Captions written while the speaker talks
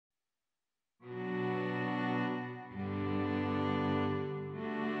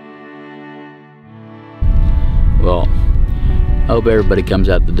Well, I hope everybody comes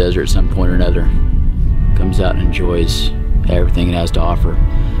out to the desert at some point or another. Comes out and enjoys everything it has to offer.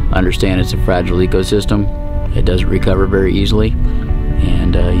 Understand it's a fragile ecosystem. It doesn't recover very easily.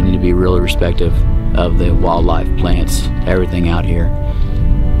 And you need to be really respectful of the wildlife, plants, everything out here.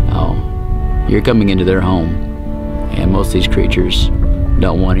 You're coming into their home. And most of these creatures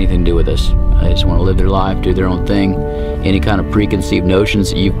don't want anything to do with us. They just want to live their life, do their own thing. Any kind of preconceived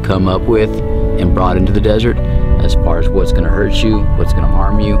notions that you've come up with and brought into the desert as far as what's going to hurt you, what's going to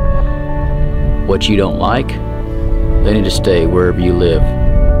harm you, what you don't like, they need to stay wherever you live.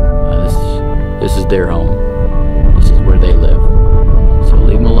 This is their home. This is where they live. So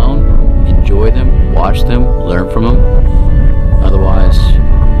leave them alone, enjoy them, watch them, learn from them. Otherwise,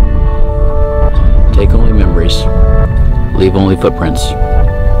 take only memories, leave only footprints.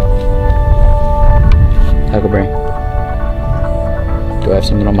 Huckleberry, do I have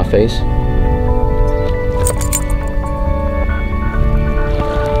something on my face?